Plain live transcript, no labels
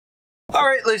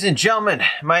Alright, ladies and gentlemen,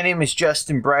 my name is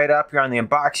Justin Breithaupt. You're on the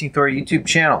Unboxing Authority YouTube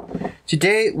channel.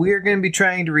 Today we are going to be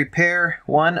trying to repair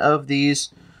one of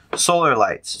these solar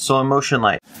lights, solar motion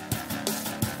lights.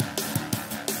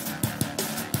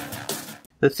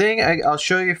 The thing I'll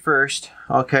show you first,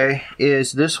 okay,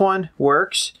 is this one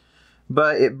works,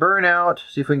 but it burned out.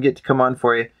 See if we can get it to come on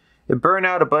for you. It burned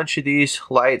out a bunch of these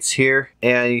lights here,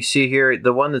 and you see here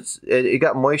the one it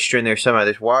got moisture in there somehow.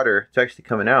 There's water. It's actually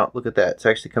coming out. Look at that. It's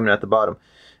actually coming out the bottom.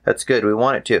 That's good. We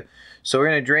want it to. So we're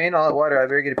going to drain all that water. I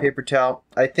better get a paper towel.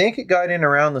 I think it got in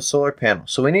around the solar panel.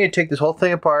 So we need to take this whole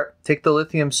thing apart, take the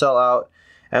lithium cell out,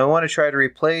 and we want to try to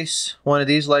replace one of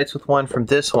these lights with one from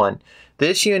this one.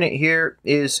 This unit here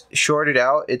is shorted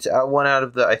out. It's one out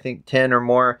of the, I think, 10 or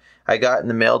more I got in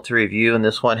the mail to review, and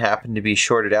this one happened to be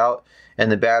shorted out, and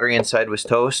the battery inside was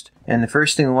toast. And the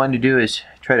first thing we wanted to do is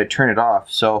try to turn it off.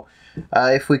 So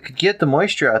if we could get the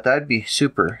moisture out, that'd be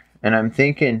super. And I'm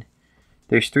thinking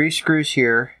there's 3 screws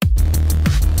here.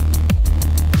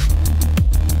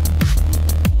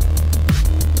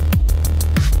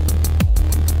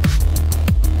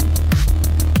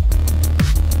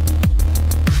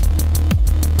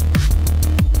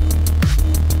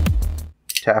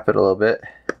 Tap it a little bit.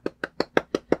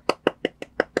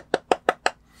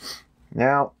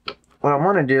 Now, what I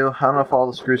want to do, I don't know if all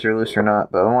the screws are loose or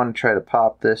not, but I want to try to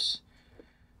pop this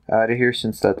out of here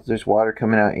since there's water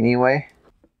coming out anyway.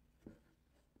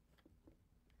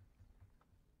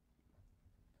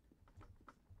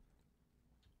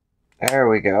 There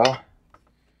we go.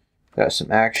 Got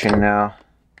some action now.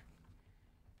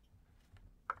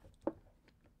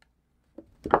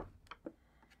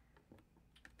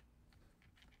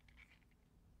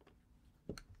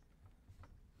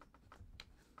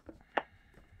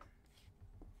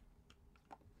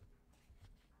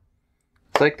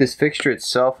 It's like this fixture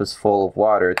itself is full of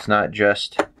water. It's not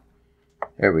just...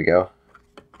 There we go.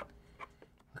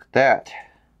 Look at that.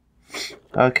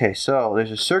 Okay, so there's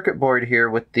a circuit board here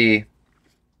with the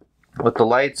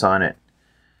lights on it.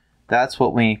 That's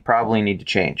what we probably need to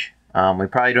change. We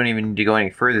probably don't even need to go any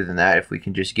further than that if we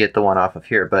can just get the one off of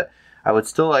here. But I would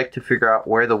still like to figure out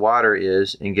where the water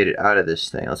is and get it out of this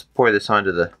thing. Let's pour this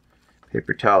onto the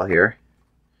paper towel here.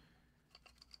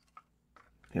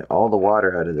 Get all the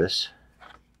water out of this.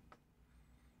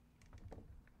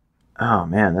 Oh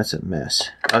man, that's a mess.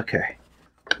 Okay,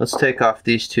 let's take off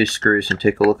these 2 screws and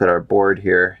take a look at our board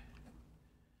here.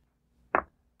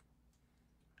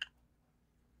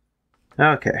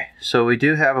 Okay, so we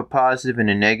do have a positive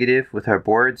and a negative with our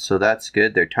boards, so that's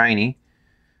good. They're tiny.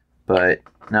 But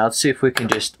now let's see if we can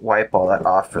just wipe all that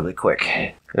off really quick.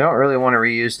 I don't really want to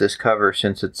reuse this cover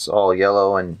since it's all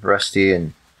yellow and rusty,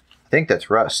 and I think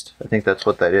that's rust. I think that's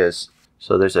what that is.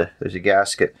 So there's a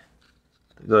gasket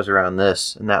that goes around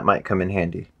this, and that might come in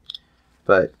handy.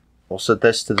 But we'll set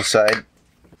this to the side.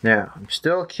 Now, I'm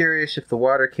still curious if the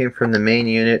water came from the main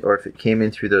unit or if it came in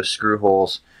through those screw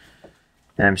holes.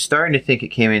 And I'm starting to think it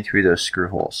came in through those screw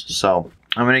holes. So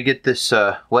I'm going to get this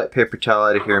wet paper towel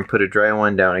out of here and put a dry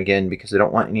one down again because I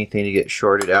don't want anything to get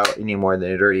shorted out any more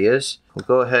than it already is. We'll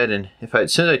go ahead and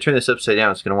as soon as I turn this upside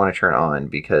down, it's going to want to turn on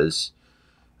because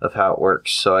of how it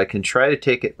works. So I can try to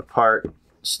take it apart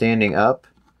standing up.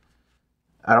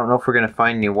 I don't know if we're going to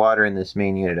find any water in this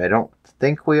main unit. I don't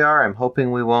think we are. I'm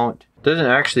hoping we won't. It doesn't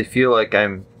actually feel like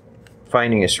I'm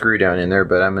finding a screw down in there,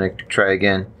 but I'm going to try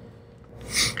again.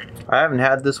 I haven't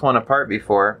had this one apart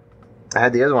before. I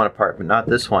had the other one apart, but not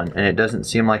this one, and it doesn't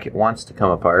seem like it wants to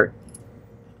come apart.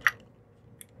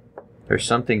 There's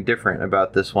something different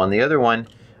about this one. The other one,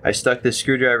 I stuck this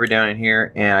screwdriver down in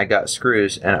here, and I got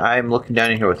screws, and I'm looking down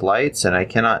in here with lights, and I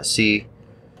cannot see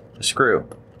a screw.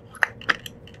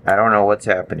 I don't know what's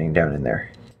happening down in there.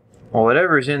 Well,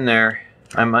 whatever's in there,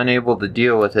 I'm unable to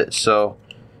deal with it, so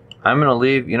I'm going to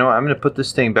leave, you know what, I'm going to put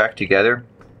this thing back together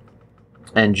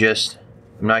and just,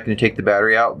 I'm not going to take the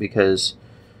battery out because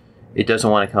it doesn't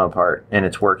want to come apart and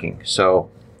it's working. So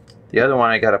the other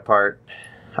one I got apart,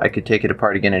 I could take it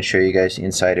apart again and show you guys the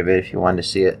inside of it if you wanted to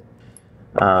see it.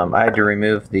 I had to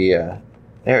remove the,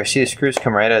 there, see the screws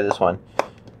come right out of this one.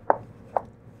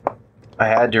 I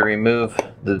had to remove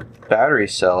the battery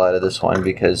cell out of this one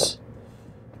because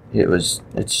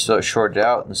it's so shorted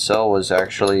out, and the cell was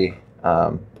actually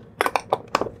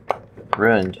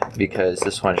ruined because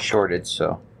this one's shorted.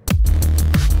 So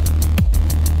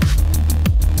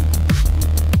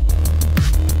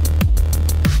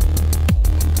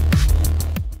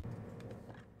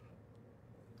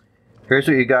here's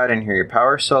what you got in here. Your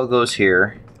power cell goes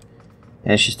here.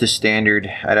 And it's just a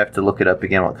standard, I'd have to look it up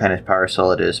again what kind of power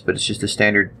cell it is, but it's just a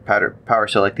standard power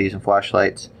cell like these in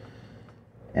flashlights.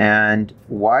 And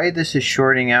why this is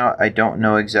shorting out, I don't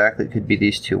know exactly. It could be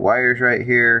these two wires right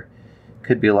here.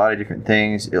 Could be a lot of different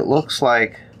things. It looks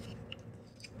like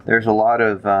there's a lot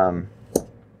of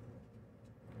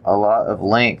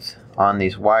length on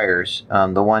these wires.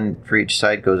 The one for each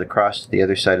side goes across to the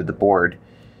other side of the board.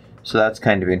 So that's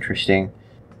kind of interesting.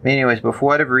 Anyways, but for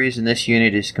whatever reason, this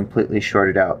unit is completely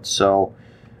shorted out. So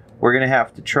we're going to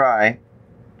have to try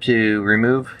to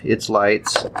remove its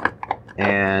lights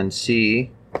and see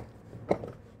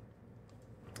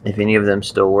if any of them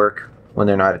still work when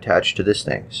they're not attached to this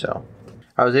thing. So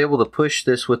I was able to push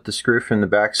this with the screw from the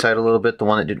back side a little bit, the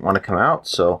one that didn't want to come out.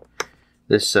 So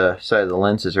this side of the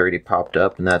lens has already popped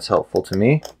up, and that's helpful to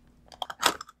me.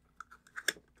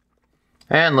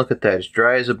 And look at that, it's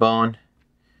dry as a bone,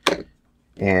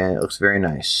 and it looks very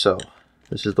nice. So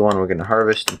this is the one we're going to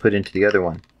harvest and put into the other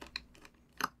one,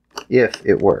 if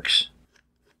it works.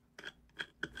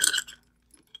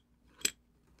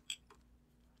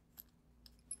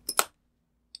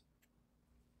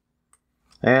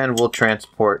 And we'll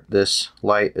transport this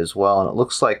light as well. And it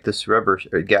looks like this rubber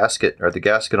gasket, or the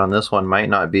gasket on this one, might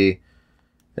not be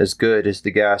as good as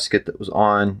the gasket that was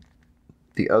on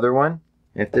the other one.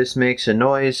 If this makes a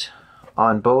noise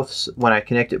on both, when I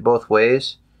connect it both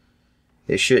ways,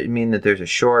 it should mean that there's a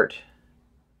short.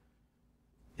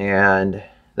 And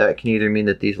that can either mean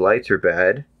that these lights are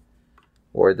bad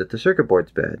or that the circuit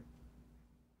board's bad.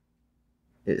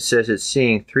 It says it's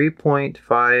seeing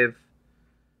 3.5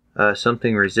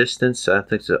 something resistance. I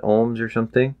think it's ohms or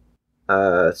something.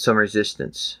 Some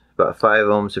resistance, about 5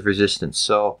 ohms of resistance.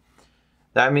 So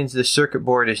that means the circuit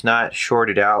board is not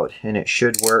shorted out, and it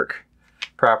should work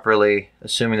properly,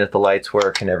 assuming that the lights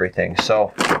work and everything.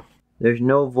 So there's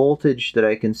no voltage that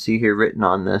I can see here written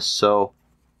on this, so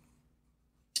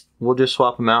we'll just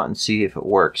swap them out and see if it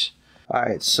works.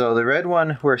 Alright, so the red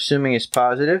one we're assuming is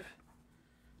positive.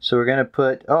 So we're going to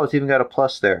put, oh, it's even got a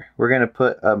plus there. We're going to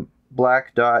put a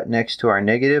black dot next to our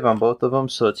negative on both of them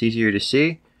so it's easier to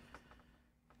see.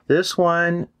 This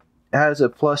one has a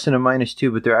plus and a minus too,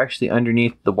 but they're actually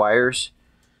underneath the wires.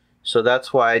 So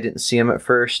that's why I didn't see them at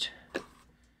first.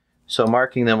 So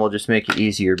marking them will just make it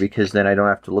easier, because then I don't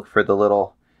have to look for the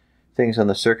little things on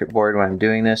the circuit board when I'm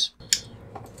doing this.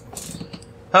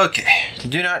 Okay,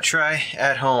 do not try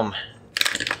at home.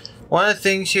 One of the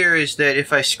things here is that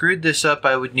if I screwed this up,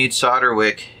 I would need solder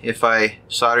wick if I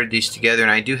soldered these together,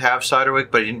 and I do have solder wick,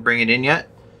 but I didn't bring it in yet.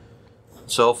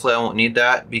 So hopefully I won't need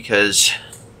that, because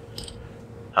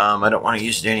I don't want to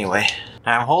use it anyway.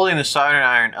 Now I'm holding the soldering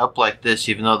iron up like this,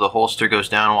 even though the holster goes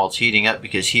down while it's heating up,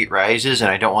 because heat rises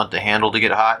and I don't want the handle to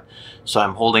get hot. So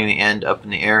I'm holding the end up in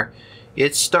the air.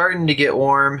 It's starting to get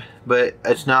warm, but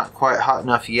it's not quite hot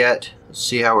enough yet. Let's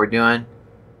see how we're doing.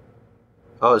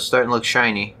 Oh, it's starting to look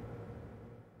shiny.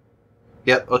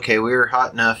 Yep, okay, we're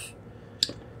hot enough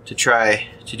to try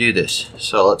to do this.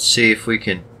 So let's see if we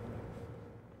can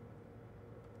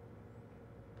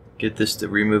get this to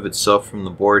remove itself from the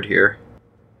board here.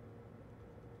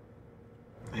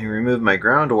 I remove my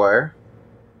ground wire.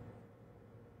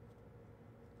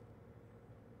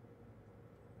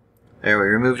 There, we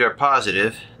removed our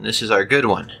positive, and this is our good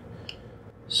one.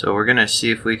 So we're gonna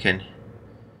see if we can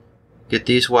get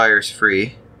these wires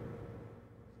free.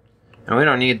 And we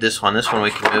don't need this one. This one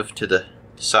we can move to the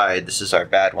side. This is our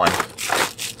bad one.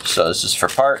 So this is for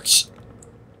parts.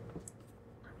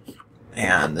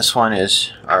 And this one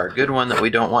is our good one that we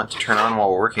don't want to turn on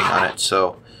while we're working on it.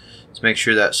 So let's make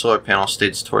sure that solar panel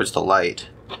stays towards the light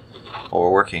while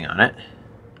we're working on it.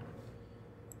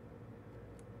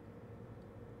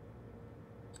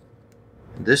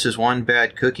 This is one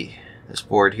bad cookie. This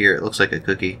board here, it looks like a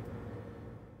cookie.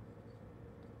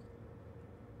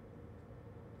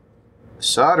 The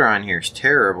solder on here is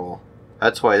terrible.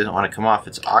 That's why it doesn't want to come off.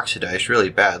 It's oxidized really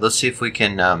bad. Let's see if we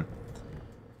can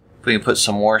put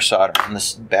some more solder on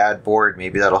this bad board.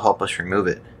 Maybe that'll help us remove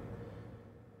it.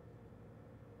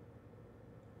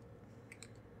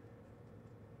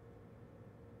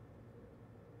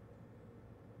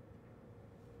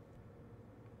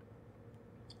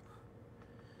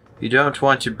 You don't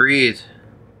want to breathe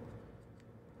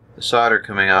the solder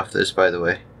coming off this, by the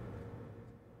way.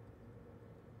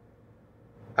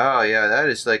 Oh yeah, that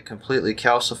is like completely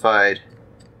calcified.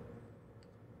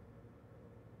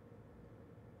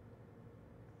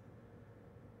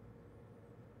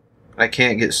 I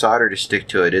can't get solder to stick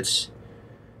to it. It's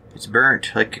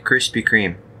burnt like a Krispy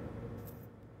Kreme.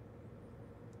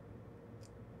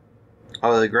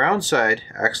 Oh, the ground side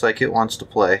acts like it wants to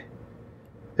play.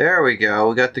 There we go.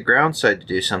 We got the ground side to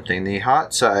do something. The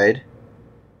hot side,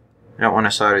 I don't want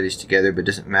to solder these together, but it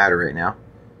doesn't matter right now.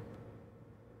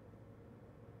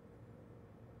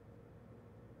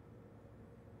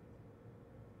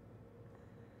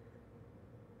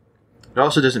 It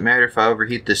also doesn't matter if I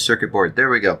overheat this circuit board. There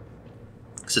we go.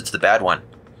 Because it's the bad one.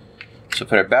 So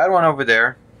put our bad one over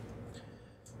there.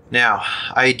 Now,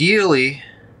 ideally,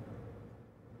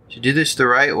 to do this the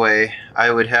right way,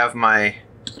 I would have my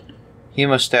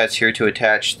hemostats here to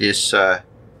attach this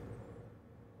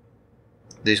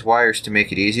these wires to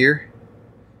make it easier.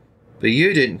 But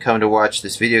you didn't come to watch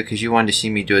this video because you wanted to see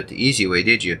me do it the easy way,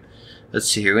 did you? Let's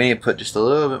see here. We need to put just a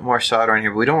little bit more solder on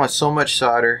here, but we don't want so much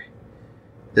solder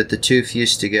that the two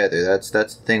fuse together. That's the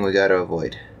thing we got to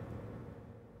avoid.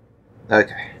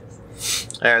 Okay.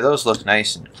 There, those look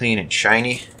nice and clean and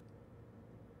shiny.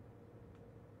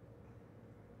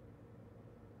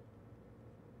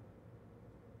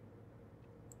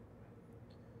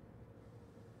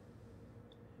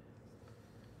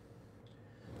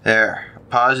 There, a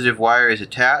positive wire is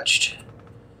attached,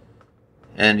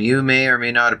 and you may or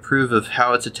may not approve of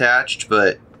how it's attached,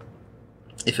 but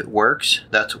if it works,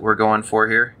 that's what we're going for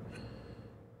here.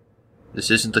 This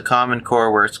isn't the common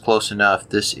core where it's close enough.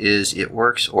 This is it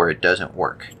works or it doesn't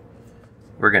work.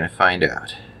 We're going to find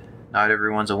out. Not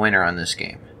everyone's a winner on this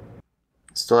game.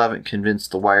 Still haven't convinced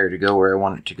the wire to go where I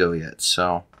want it to go yet,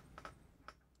 so...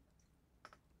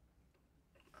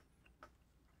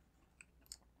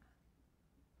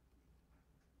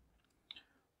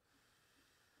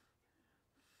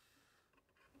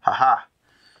 Haha.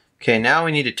 Okay, now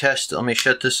we need to test it. Let me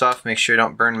shut this off, make sure I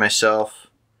don't burn myself.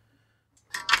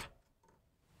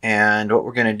 And what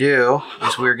we're going to do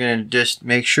is we're going to just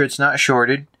make sure it's not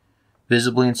shorted.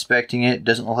 Visibly inspecting it.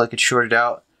 Doesn't look like it's shorted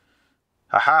out.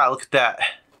 Haha, look at that.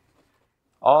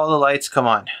 All the lights come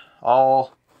on.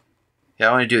 Yeah,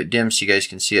 I want to do it dim so you guys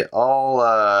can see it. All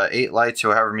 8 lights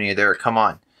or however many there come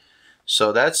on.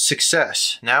 So that's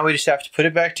success. Now we just have to put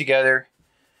it back together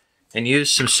and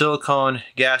use some silicone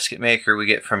gasket maker we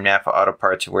get from Napa Auto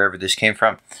Parts or wherever this came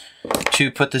from to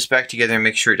put this back together and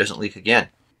make sure it doesn't leak again.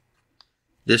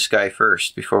 This guy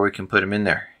first before we can put him in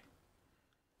there.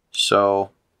 So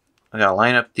I'm going to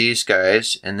line up these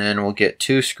guys and then we'll get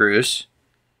 2 screws.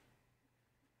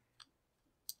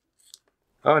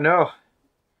 Oh no!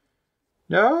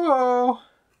 No!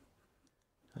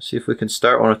 Let's see if we can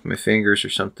start one with my fingers or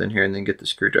something here and then get the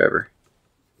screwdriver.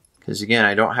 Because again,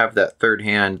 I don't have that third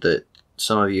hand that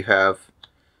some of you have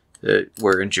that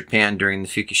were in Japan during the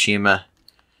Fukushima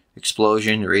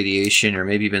explosion, radiation, or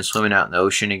maybe you've been swimming out in the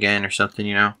ocean again or something,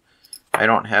 you know. I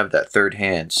don't have that third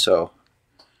hand, so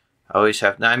I always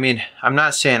have... Now, I mean, I'm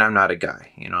not saying I'm not a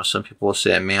guy. You know, some people will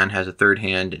say a man has a third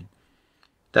hand, and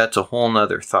that's a whole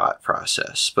nother thought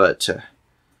process. But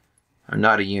I'm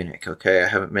not a eunuch, okay? I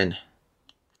haven't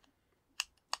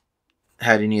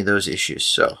had any of those issues,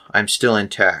 so I'm still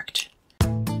intact.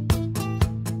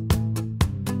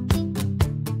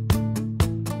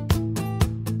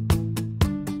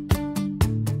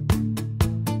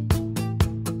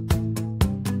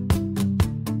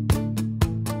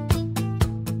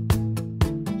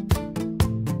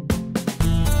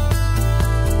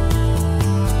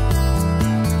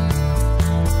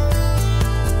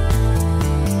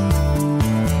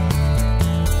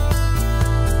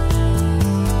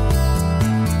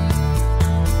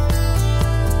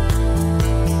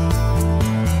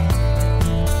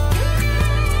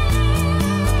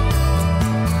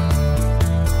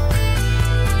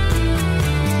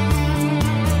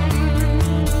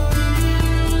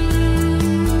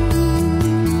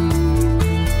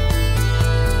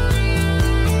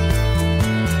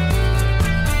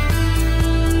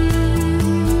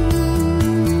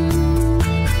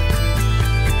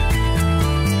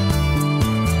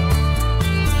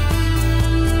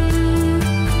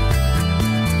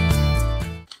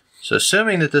 So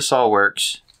assuming that this all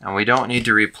works, and we don't need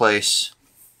to replace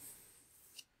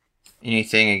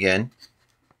anything again,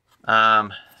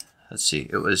 let's see,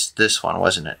 it was this one,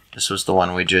 wasn't it? This was the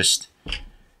one we just...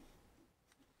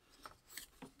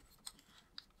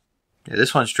 Yeah,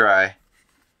 this one's dry.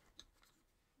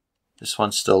 This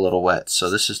one's still a little wet, so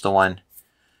this is the one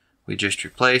we just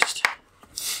replaced.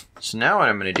 So now what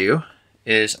I'm going to do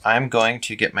is I'm going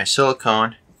to get my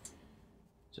silicone.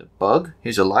 Is it a bug?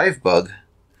 He's a live bug.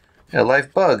 Yeah, a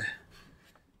live bug.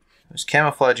 He's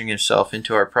camouflaging himself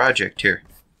into our project here.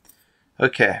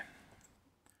 Okay.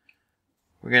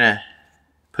 We're going to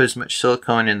put as much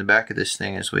silicone in the back of this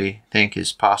thing as we think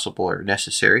is possible or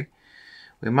necessary.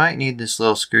 We might need this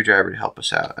little screwdriver to help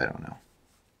us out. I don't know.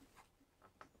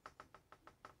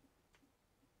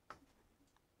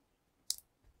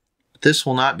 But this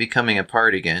will not be coming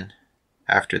apart again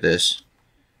after this.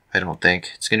 I don't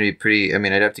think. It's going to be pretty... I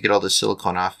mean, I'd have to get all the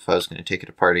silicone off if I was going to take it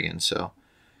apart again, so...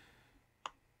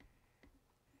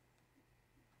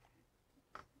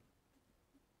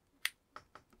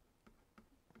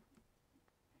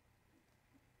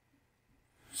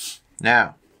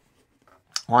 Now,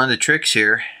 one of the tricks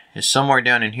here is somewhere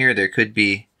down in here there could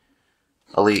be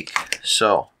a leak.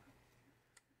 So,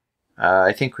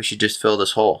 I think we should just fill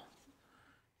this hole.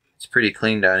 It's pretty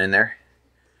clean down in there.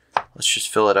 Let's just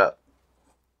fill it up.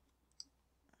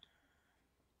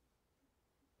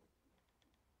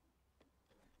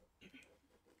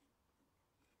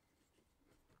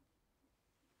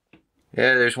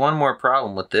 Yeah, there's one more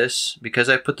problem with this. Because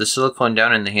I put the silicone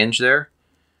down in the hinge there,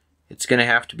 it's going to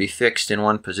have to be fixed in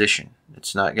one position.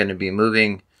 It's not going to be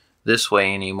moving this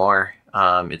way anymore.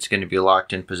 It's going to be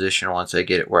locked in position once I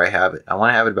get it where I have it. I want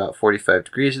to have it about 45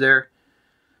 degrees there.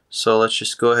 So let's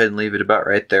just go ahead and leave it about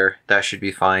right there. That should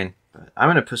be fine. I'm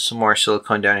going to put some more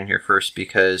silicone down in here first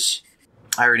because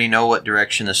I already know what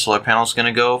direction the solar panel is going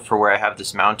to go for where I have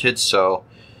this mounted. So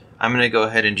I'm going to go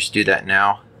ahead and just do that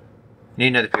now. Need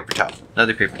another paper towel.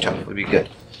 Another paper towel would be good.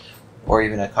 Or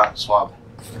even a cotton swab.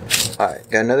 Alright,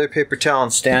 got another paper towel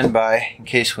on standby in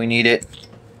case we need it.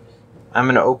 I'm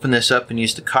going to open this up and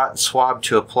use the cotton swab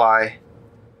to apply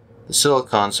the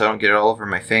silicone so I don't get it all over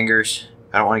my fingers.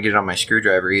 I don't want to get it on my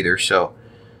screwdriver either, so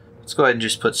let's go ahead and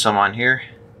just put some on here.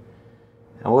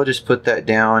 And we'll just put that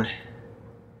down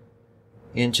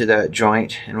into that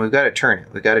joint, and we've got to turn it.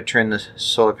 We've got to turn the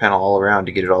solar panel all around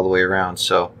to get it all the way around.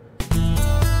 So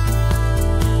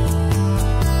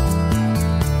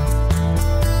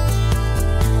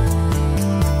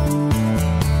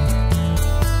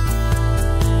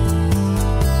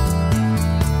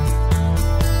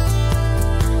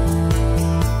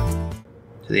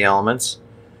the elements,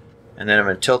 and then I'm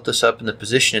going to tilt this up in the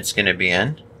position it's going to be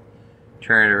in,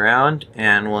 turn it around,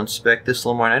 and we'll inspect this a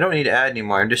little more. And I don't need to add any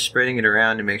more. I'm just spreading it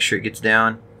around to make sure it gets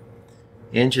down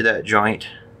into that joint.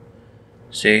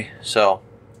 See, so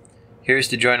here's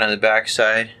the joint on the back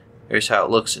side. Here's how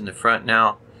it looks in the front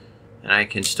now, and I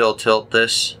can still tilt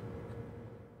this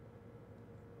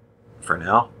for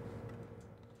now.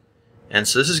 And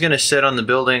so this is going to sit on the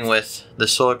building with the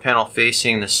solar panel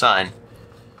facing the sun.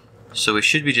 So we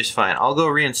should be just fine. I'll go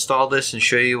reinstall this and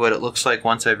show you what it looks like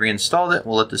once I've reinstalled it.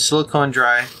 We'll let the silicone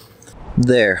dry.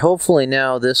 There, hopefully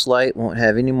now this light won't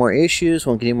have any more issues,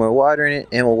 won't get any more water in it,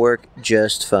 and will work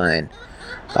just fine.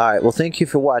 Alright, well thank you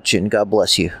for watching. God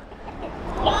bless you.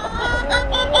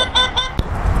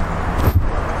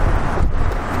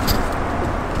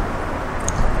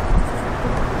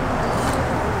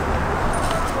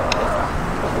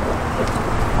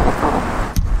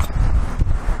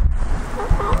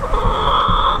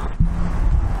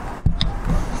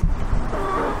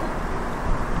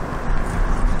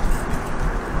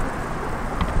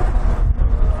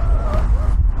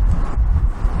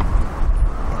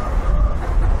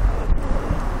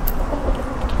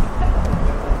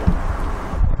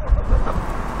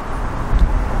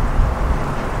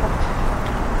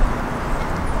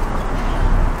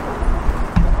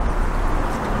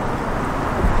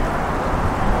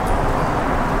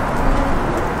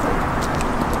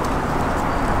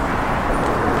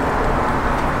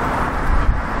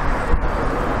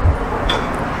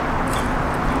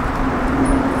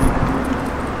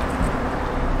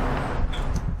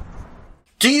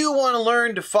 Do you want to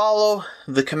learn to follow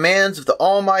the commands of the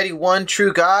Almighty One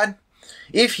True God?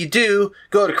 If you do,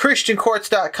 go to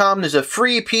ChristianQuartz.com. There's a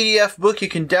free PDF book you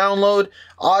can download,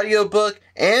 audiobook,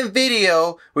 and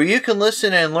video where you can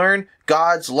listen and learn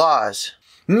God's laws.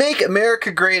 Make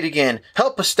America great again.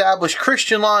 Help establish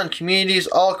Christian law in communities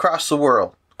all across the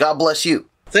world. God bless you.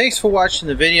 Thanks for watching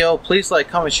the video. Please like,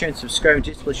 comment, share, and subscribe.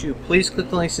 Jesus bless you. Please click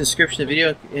the links in the description of the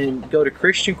video and go to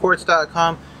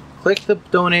ChristianQuartz.com. Click the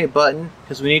donate button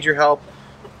because we need your help.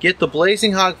 Get the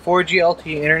Blazing Hog 4G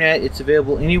LTE internet. It's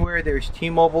available anywhere there's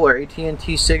T-Mobile or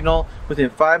AT&T signal, within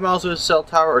 5 miles of a cell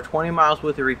tower or 20 miles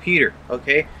with a repeater.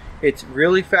 Okay, it's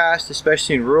really fast,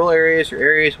 especially in rural areas or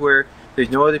areas where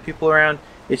there's no other people around.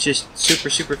 It's just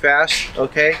super fast.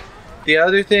 Okay, the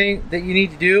other thing that you need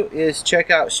to do is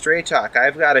check out Straight Talk.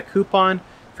 I've got a coupon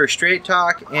for Straight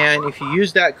Talk, and if you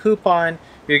use that coupon,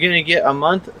 you're going to get a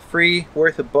month free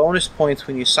worth of bonus points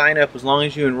when you sign up, as long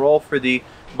as you enroll for the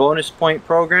bonus point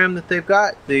program that they've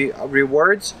got, the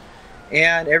rewards.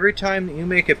 And every time that you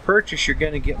make a purchase, you're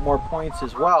going to get more points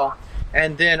as well.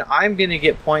 And then I'm going to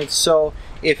get points. So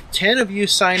if 10 of you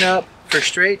sign up for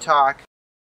Straight Talk,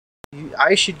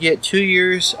 I should get 2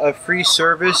 years of free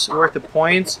service worth of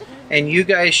points, and you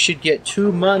guys should get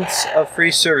 2 months of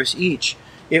free service each.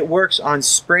 It works on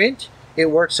Sprint,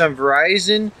 it works on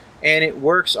Verizon, and it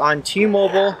works on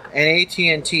T-Mobile and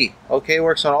AT&T. Okay, it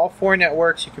works on all 4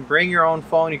 networks. You can bring your own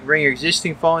phone, you can bring your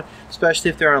existing phone,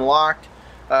 especially if they're unlocked,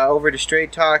 over to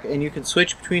Straight Talk, and you can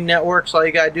switch between networks. All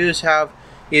you gotta do is have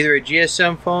either a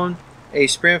GSM phone, a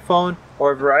Sprint phone,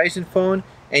 or a Verizon phone,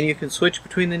 and you can switch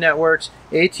between the networks.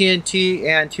 AT&T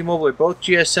and T-Mobile are both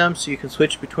GSM, so you can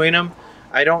switch between them.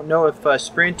 I don't know if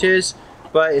Sprint is,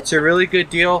 but it's a really good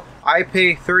deal. I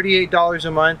pay $38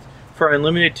 a month for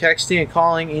unlimited texting and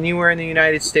calling anywhere in the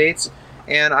United States.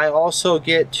 And I also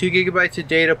get 2 gigabytes of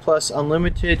data plus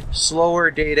unlimited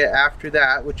slower data after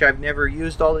that, which I've never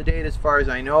used all the data as far as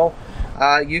I know.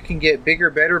 You can get bigger,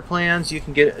 better plans. You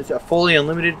can get fully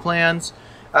unlimited plans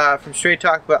from Straight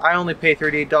Talk, but I only pay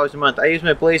 $38 a month. I use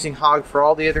my Blazing Hog for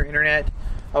all the other internet,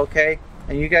 okay?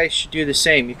 And you guys should do the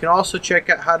same. You can also check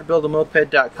out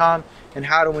howtobuildamoped.com and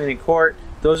How to Win in Court.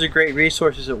 Those are great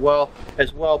resources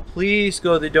as well. Please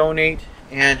go to donate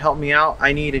and help me out.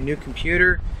 I need a new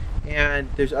computer, and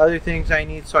there's other things I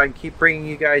need so I can keep bringing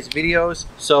you guys videos.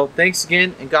 So thanks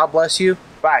again, and God bless you.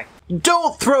 Bye.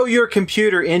 Don't throw your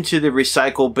computer into the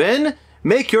recycle bin.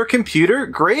 Make your computer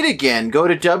great again. Go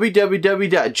to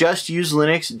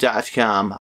www.justuselinux.com.